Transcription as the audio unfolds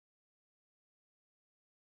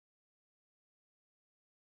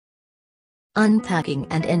Unpacking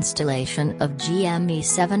and installation of GME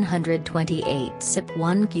 728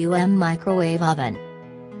 CIP1 QM microwave oven.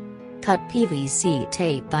 Cut PVC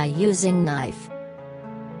tape by using knife.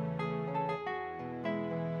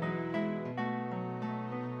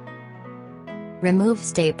 Remove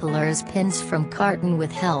stapler's pins from carton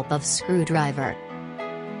with help of screwdriver.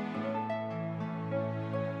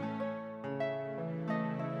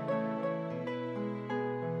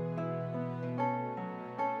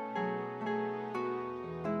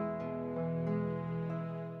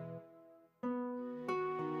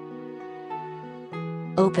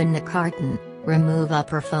 Open the carton, remove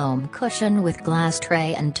upper foam cushion with glass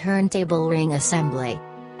tray and turntable ring assembly.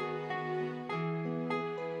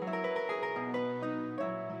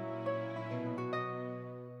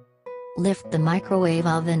 Lift the microwave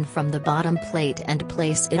oven from the bottom plate and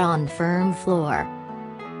place it on firm floor.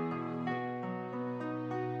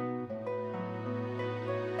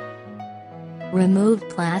 Remove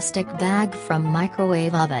plastic bag from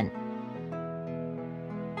microwave oven.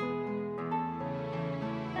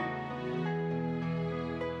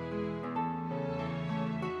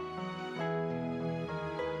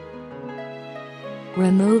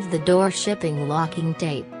 Remove the door shipping locking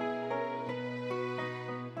tape.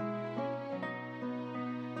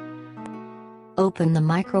 Open the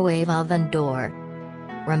microwave oven door.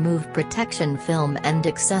 Remove protection film and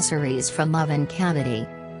accessories from oven cavity.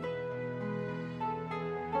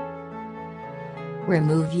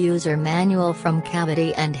 Remove user manual from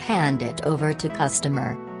cavity and hand it over to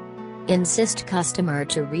customer. Insist customer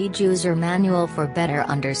to read user manual for better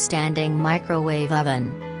understanding microwave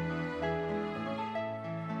oven.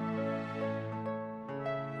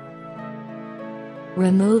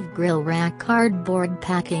 Remove grill rack cardboard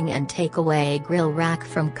packing and take away grill rack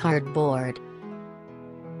from cardboard.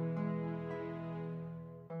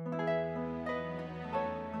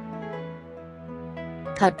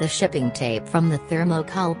 Cut the shipping tape from the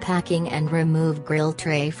thermocol packing and remove grill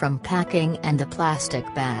tray from packing and the plastic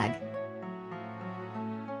bag.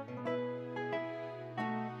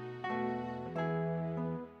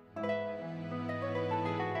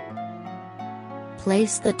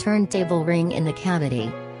 Place the turntable ring in the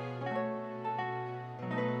cavity.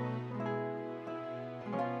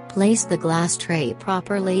 Place the glass tray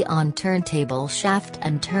properly on turntable shaft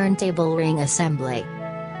and turntable ring assembly.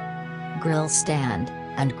 Grill stand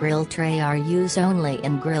and grill tray are used only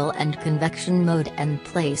in grill and convection mode and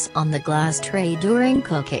place on the glass tray during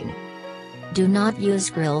cooking. Do not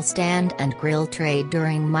use grill stand and grill tray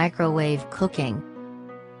during microwave cooking.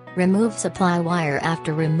 Remove supply wire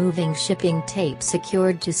after removing shipping tape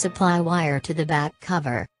secured to supply wire to the back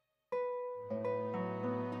cover.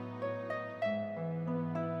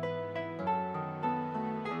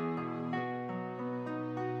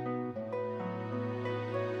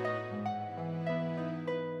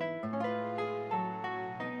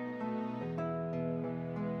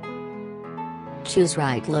 Choose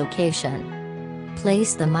right location.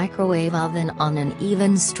 Place the microwave oven on an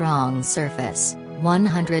even strong surface,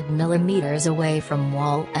 100 mm away from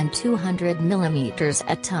wall and 200 mm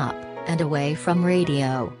at top, and away from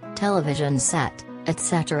radio, television set,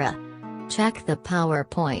 etc. Check the power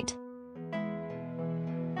point.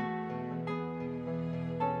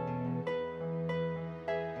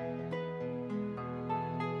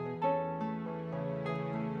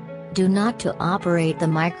 Do not to operate the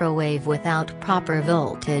microwave without proper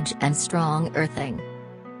voltage and strong earthing.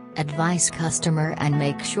 Advise customer and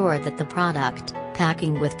make sure that the product,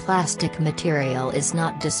 packing with plastic material is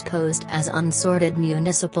not disposed as unsorted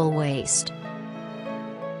municipal waste.